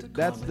 That's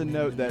the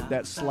note,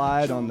 that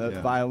slide on the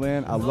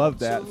violin. I love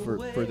that for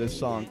this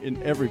song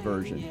in every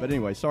version. But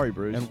anyway, sorry,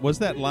 Bruce. And was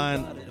that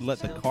line, let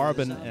the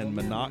carbon and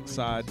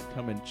monoxide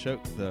come and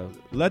choke the...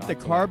 Let the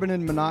carbon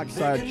and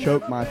monoxide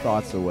choke my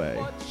thoughts away.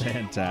 Be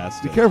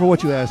Fantastic. careful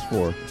what you ask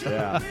for.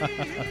 Yeah.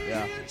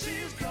 Yeah.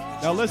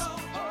 Now listen,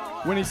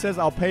 when he says,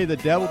 I'll pay the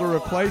devil to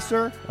replace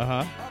her,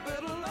 Uh-huh.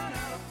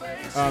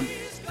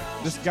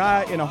 this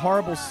guy in a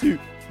horrible suit,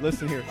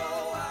 listen here.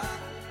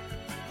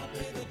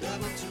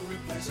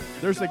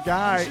 There's a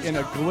guy in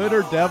a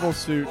glitter devil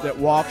suit that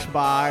walks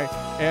by,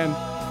 and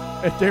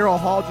Daryl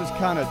Hall just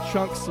kind of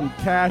chunks some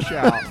cash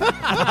out,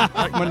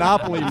 like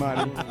Monopoly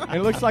money. And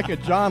it looks like a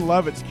John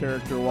Lovitz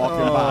character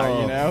walking by,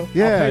 you know?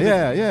 Yeah, I'll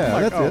pay yeah.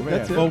 Like, That's oh, it. man.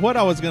 That's it. Well, what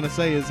I was going to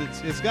say is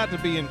it's got to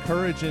be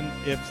encouraging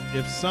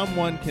if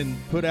someone can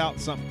put out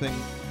something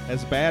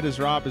as bad as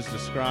Rob is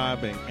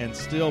describing and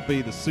still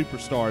be the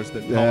superstars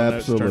that Hall and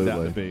Oates turned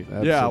out to be.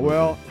 Yeah, Absolutely.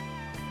 well,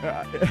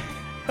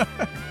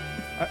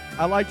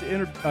 I like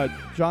to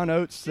John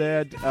Oates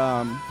said,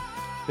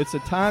 it's a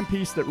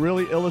timepiece that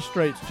really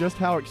illustrates just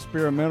how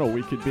experimental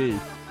we could be.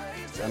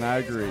 And I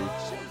agree.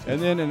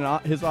 And then in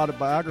his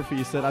autobiography,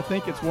 he said, I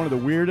think it's one of the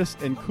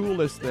weirdest and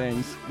coolest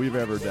things we've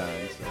ever done.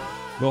 So.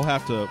 We'll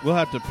have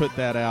to put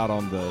that out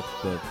on the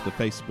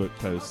Facebook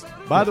post.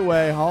 By the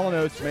way, Hall &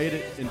 Oates made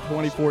it in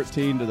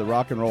 2014 to the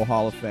Rock and Roll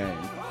Hall of Fame.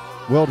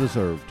 Well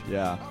deserved.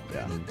 Yeah.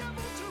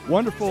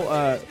 Wonderful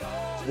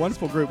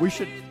group.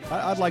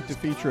 I'd like to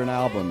feature an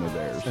album of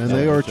theirs. And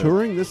they are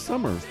touring this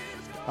summer.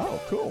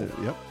 Oh, cool.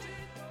 Yep.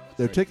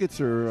 Their tickets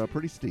are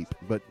pretty steep,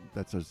 but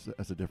that's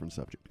a different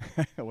subject.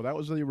 Well, that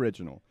was the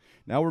original.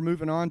 Now we're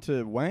moving on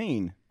to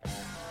Wayne.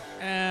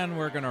 And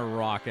we're going to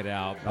rock it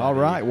out. Buddy. All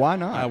right, why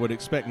not? I would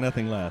expect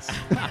nothing less.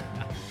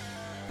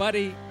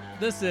 Buddy,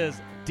 this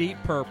is Deep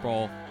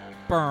Purple,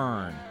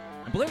 Burn.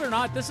 And believe it or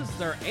not, this is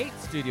their 8th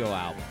studio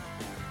album.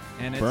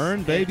 And it's,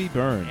 Burn, baby,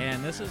 burn.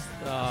 And this is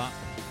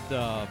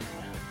the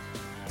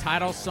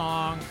title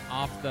song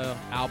off the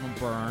album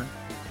Burn.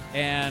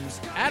 And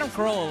Adam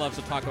Carolla loves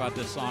to talk about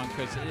this song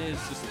because it is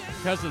just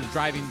because of the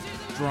driving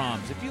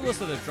drums. If you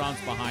listen to the drums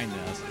behind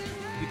this,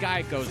 the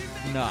guy goes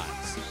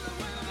nuts.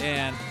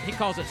 And he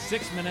calls it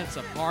 6 minutes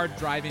of hard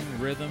driving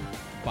rhythm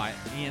by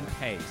Ian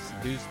Pace,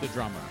 who's the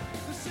drummer.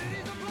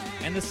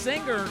 And the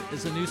singer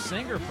is a new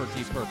singer for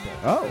Deep Purple.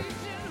 Oh.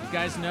 You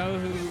guys know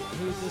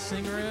who the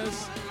singer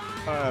is?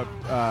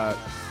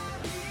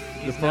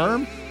 The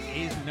Firm?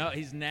 He's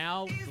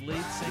now the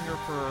lead singer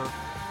for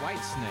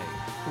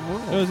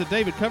Whitesnake. Oh, is it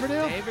David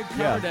Coverdale? David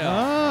Yeah. Coverdale.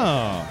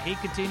 Oh. He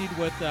continued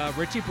with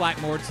Richie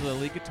Blackmore to the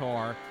lead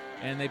guitar,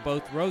 and they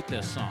both wrote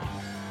this song.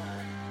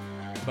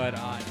 But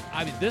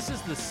I mean, this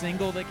is the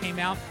single that came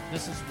out.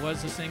 Was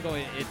the single.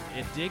 It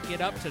did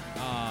get up to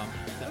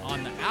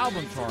on the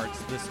album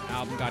charts. This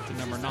album got to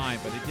number 9,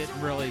 but it didn't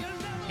really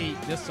heat.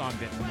 This song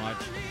didn't much.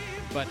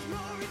 But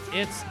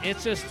it's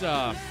just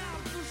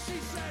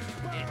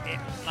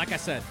like I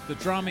said, the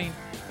drumming,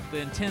 the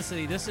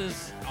intensity. This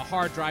is a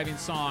hard driving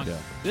song. Yeah.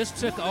 This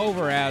took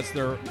over as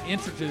their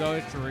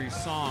introductory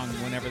song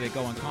whenever they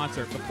go in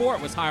concert. Before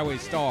it was Highway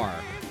Star,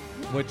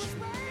 which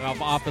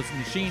off of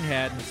Machine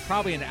Head, and it's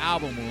probably an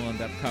album we'll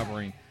end up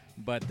covering.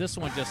 But this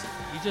one you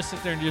just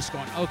sit there and you're just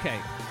going, okay.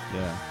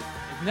 Yeah.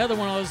 Another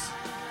one of those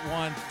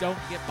ones, don't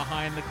get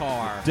behind the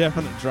car.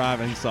 Definite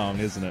driving song,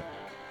 isn't it?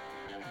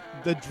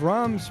 The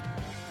drums,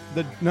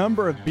 the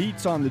number of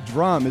beats on the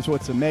drum is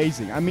what's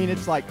amazing. I mean,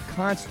 it's like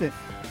constant.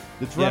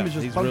 The drum Yeah, is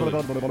just. he's really-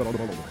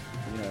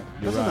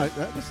 You're right.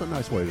 That's a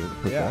nice way to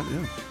put Yeah. that.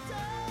 Yeah.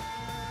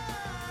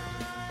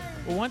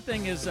 Well, one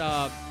thing is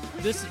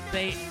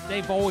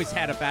they've always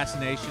had a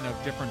fascination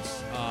of different,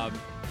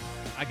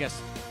 I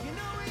guess,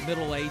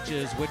 Middle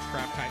Ages,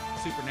 witchcraft type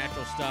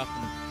supernatural stuff.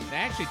 And they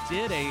actually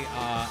did a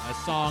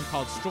song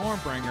called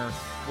Stormbringer,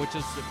 which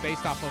is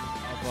based off of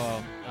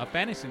a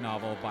fantasy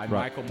novel by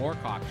Right. Michael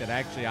Moorcock that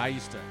actually I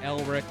used to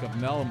Elric of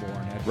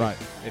Melbourne. Right.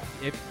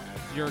 If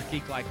you're a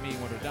geek like me,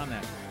 would have done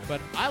that.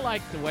 But I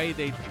like the way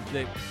they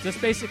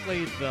just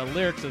basically the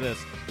lyrics of this.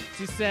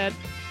 She said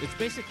it's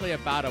basically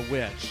about a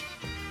witch.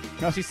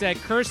 She said,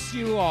 "Curse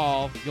you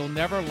all, you'll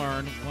never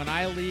learn. When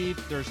I leave,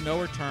 there's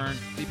no return."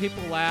 The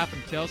people laugh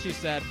until she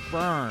said,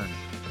 "Burn."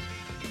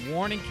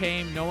 Warning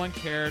came, no one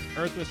cared.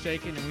 Earth was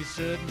shaking and we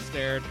stood and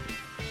stared.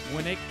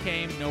 When it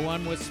came, no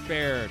one was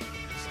spared.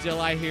 Still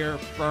I hear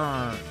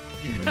burn.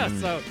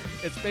 So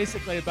it's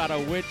basically about a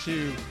witch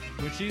who,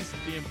 when she's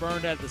being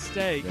burned at the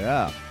stake,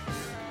 Yeah.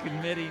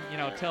 committing,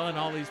 telling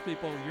all these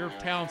people, your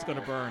town's going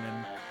to burn.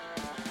 And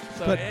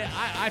so But-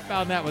 I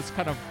found that was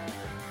kind of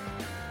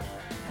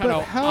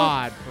But how-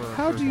 odd for a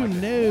How person do you like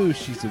that. know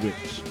she's a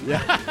witch?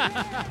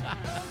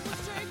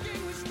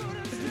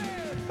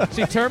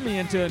 She turned me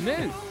into a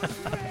newt.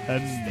 A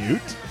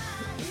newt?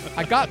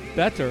 I got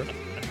better.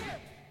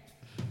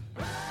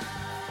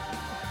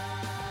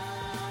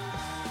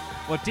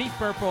 Well, Deep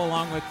Purple,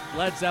 along with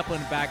Led Zeppelin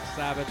and Black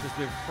Sabbath, is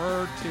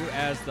referred to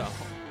as the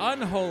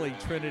unholy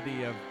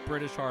trinity of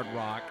British hard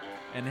rock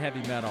and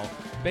heavy metal.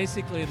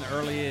 Basically, in the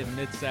early and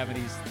mid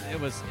 '70s, it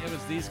was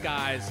these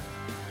guys.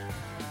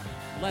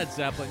 Led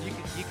Zeppelin,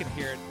 you can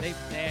hear it. They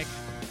actually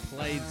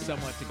played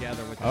somewhat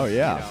together with. Oh, these,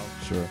 yeah.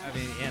 Sure. I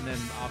mean, and then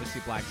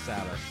obviously Black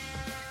Sabbath.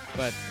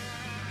 But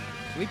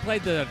we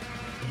played the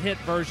hit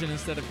version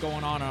instead of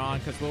going on and on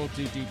because we'll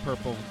do Deep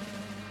Purple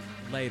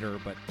later.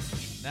 But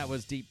that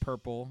was Deep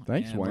Purple.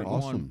 Thanks, and Wayne. we're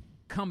going Awesome.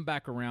 come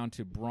back around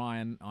to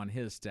Brian on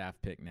his staff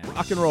pick now.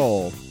 Rock and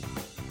roll.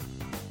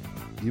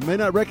 You may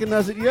not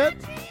recognize it yet.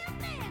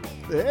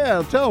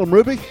 Yeah, tell them,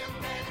 Ruby.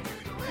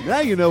 Now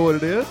you know what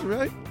it is,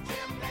 right?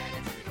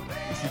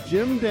 This is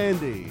Jim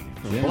Dandy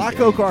from Jim Black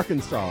Dandy. Oak,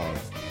 Arkansas.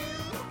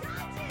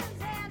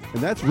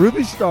 And that's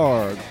Ruby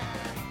Starr.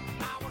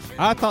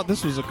 I thought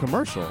this was a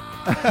commercial.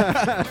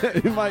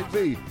 It might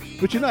be.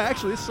 But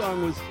actually, this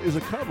song is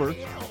a cover.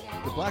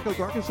 The Black Oak,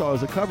 Arkansas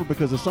is a cover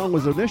because the song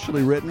was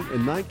initially written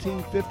in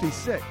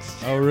 1956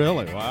 Oh,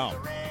 really? Wow.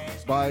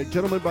 by a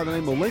gentleman by the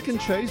name of Lincoln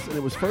Chase, and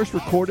it was first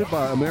recorded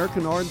by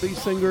American R&B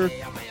singer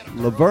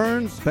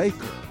Laverne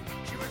Baker.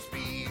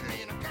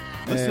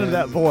 Listen to And-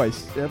 that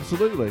voice.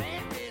 Absolutely.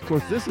 Of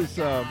course, this is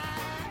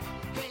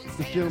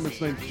this gentleman's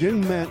name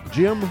Jim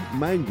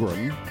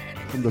Mangrum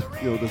from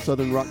the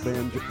Southern rock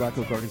band Black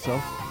Oak,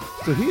 Arkansas.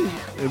 So he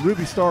and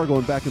Ruby Starr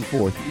going back and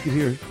forth. You can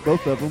hear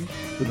both of them.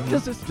 But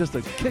it's just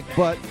a kick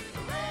butt.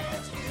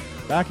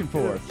 Back and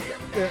forth.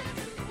 Yeah.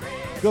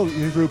 Go,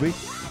 Ruby.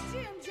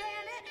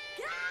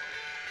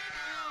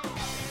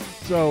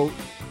 So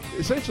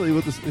essentially,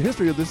 what the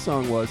history of this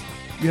song was,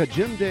 you had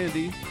Jim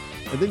Dandy,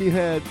 and then you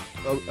had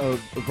a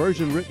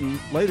version written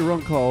later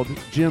on called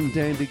Jim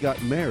Dandy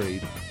Got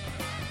Married.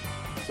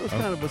 So it's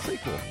kind of a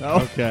sequel.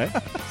 Okay.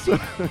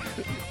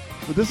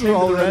 But this is Came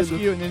all to the right in the-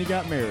 rescue, and then he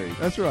got married.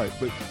 That's right.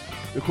 But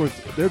of course,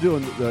 they're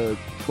doing the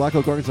Black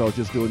Oak, Arkansas is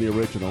just doing the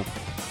original.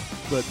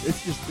 But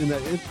it's just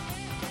it's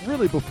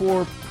really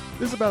before.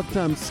 This is about the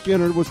time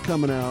Skinner was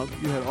coming out.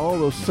 You had all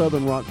those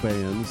Southern rock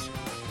bands.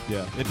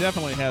 Yeah. It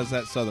definitely has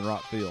that Southern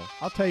rock feel.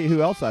 I'll tell you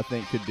who else I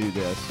think could do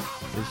this.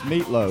 Is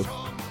Meatloaf.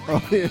 Oh,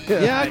 yeah.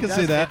 Yeah, I It can does-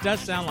 see that. It does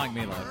sound like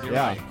Meatloaf. You're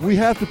Yeah. right. We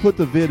have to put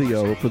the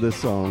video for this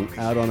song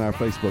out on our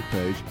Facebook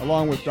page.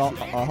 Along with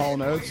Hall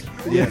Notes.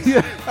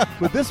 Yeah.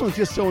 But this one's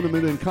just showing them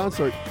in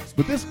concert.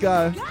 But this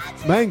guy,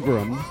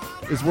 Mangrum,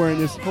 is wearing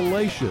this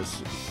hellacious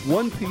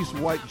one-piece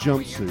white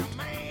jumpsuit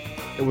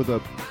with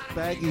the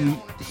baggy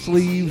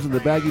sleeves and the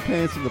baggy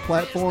pants and the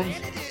platforms.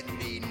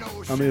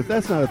 I mean, if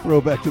that's not a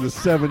throwback to the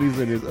 70s,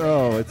 then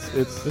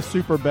it's The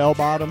super bell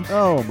bottoms.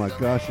 oh my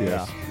gosh,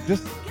 yes.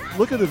 Just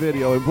look at the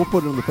video, and we'll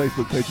put it on the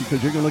Facebook page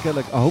because you're going to look at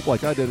it, I hope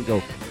like I did, and go,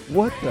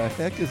 what the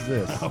heck is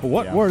this?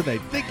 What Yeah. were they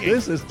thinking?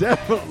 This is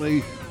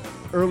definitely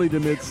early to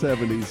mid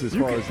 70s as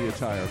far as the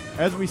attire.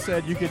 As we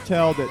said, you could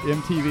tell that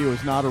MTV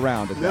was not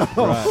around at that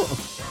No.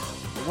 point.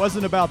 It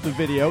wasn't about the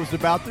video; it was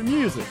about the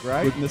music,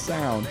 right? And the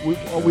sound.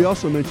 We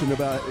also mentioned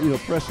about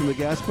pressing the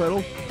gas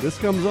pedal. This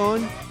comes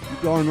on,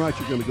 you're darn right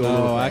you're going to go. a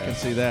little Oh, I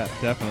fast. can see that.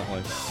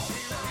 Definitely.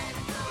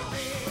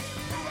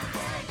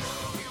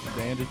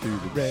 Dandy to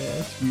the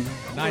rescue.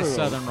 Nice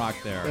Well, Southern rock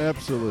there.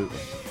 Absolutely.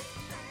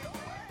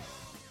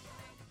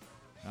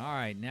 All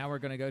right, now we're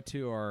going to go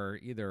to our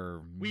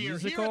either We are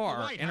musical here at the or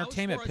White House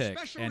entertainment for a pick.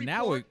 special And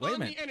now we report wait a on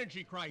minute. the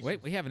energy crisis.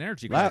 Wait, we have an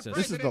energy Laugh. crisis.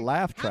 This is the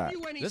laugh Have track.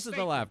 you any This is the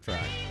statement? laugh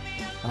track.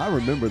 I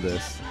remember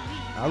this.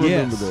 I remember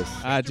Yes, this.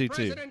 I do Mr. too.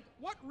 President,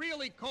 what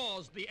really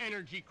caused the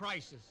energy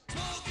crisis?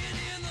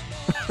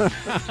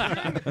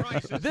 During the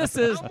crisis, This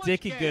is how much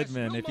Dickie gas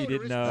Goodman, will if you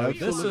didn't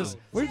motorists know. use? This is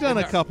We've done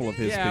a in the- couple of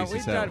his yeah, pieces,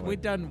 we've haven't done we?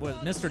 we've done with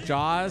Mr.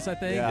 Jaws, I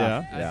think.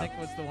 Yeah, I yeah. think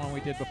was the one we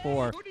did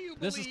before. Who do you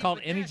This is believe called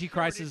the Energy gas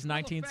Crisis shortage will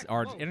 19 affect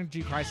or most?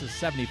 Energy Crisis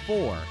 74.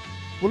 Well,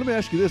 let me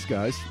ask you this,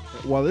 guys.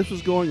 While this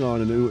was going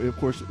on, and of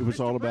course it was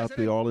all about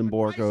the oil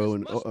embargo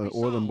and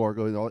oil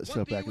embargo and all that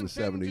stuff back in the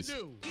 70s.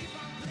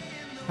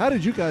 How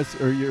did you guys,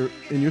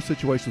 in your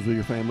situations with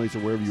your families or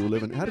wherever you were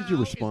living, how did you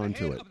respond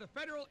to it?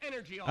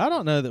 I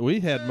don't know that we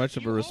had much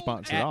of a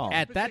response at all.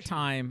 At that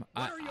time,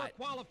 I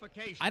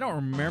don't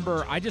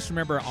remember. I just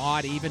remember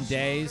odd, even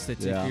days that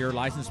Yeah. if your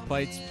license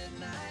plates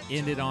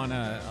ended on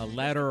a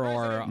letter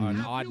or an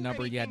odd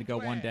number, you had to go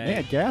one day.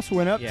 Man, gas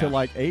went up Yeah. to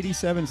like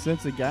 87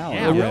 cents a gallon.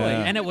 Yeah, really.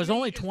 Yeah. And it was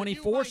only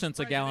 24 cents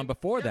a gallon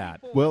before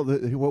that. Well,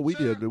 what we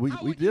did, we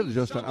did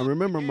adjust. I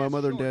remember my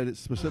mother and dad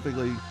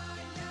specifically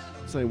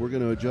saying we're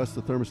going to adjust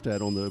the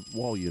thermostat on the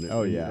wall unit.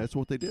 Oh, And yeah. that's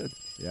what they did.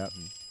 Yep.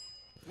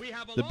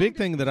 The big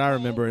thing that I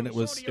remember, and it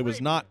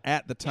was not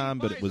at the time,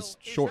 but it was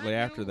shortly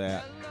after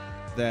that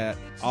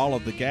all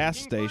of the gas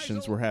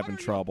stations were having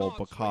trouble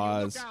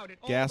because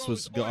gas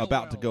was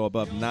about to go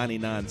above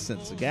 99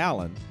 cents a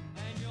gallon,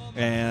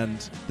 and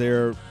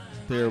their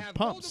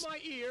pumps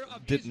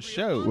didn't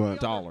show Right.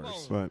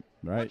 dollars. Right.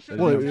 Right.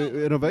 Well,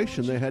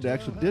 innovation, they had to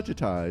actually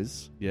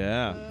digitize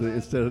Yeah.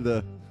 instead of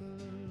the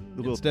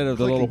little Instead of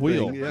the little clicking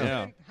wheel. thing,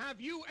 Yeah. Have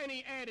you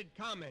any added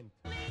comment?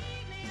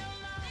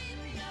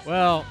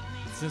 Well,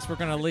 since we're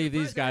going to leave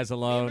these guys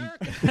alone,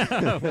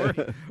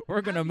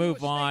 we're going to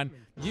move on.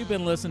 You've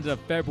been listening to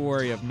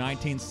February of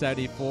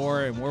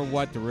 1974, and we're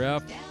What the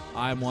Riff.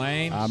 I'm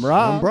Wayne. I'm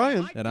Rob. I'm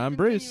Brian. And I'm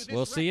Bruce.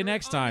 We'll see you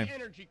next time.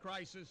 Energy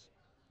crisis.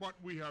 But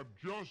we have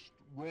just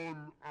run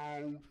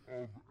out of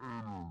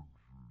energy.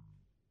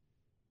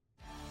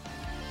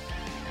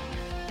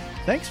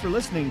 Thanks for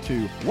listening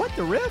to What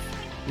the Riff?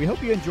 We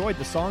hope you enjoyed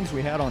the songs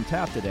we had on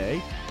tap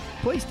today.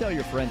 Please tell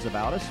your friends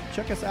about us.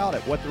 Check us out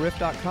at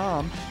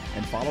whattheriff.com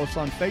and follow us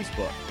on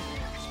Facebook.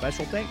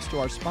 Special thanks to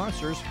our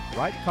sponsors,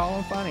 Wright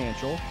Collin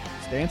Financial,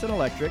 Stanton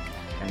Electric,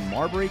 and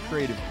Marbury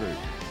Creative Group.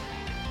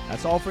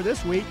 That's all for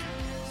this week.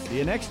 See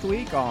you next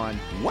week on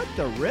What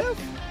the Riff?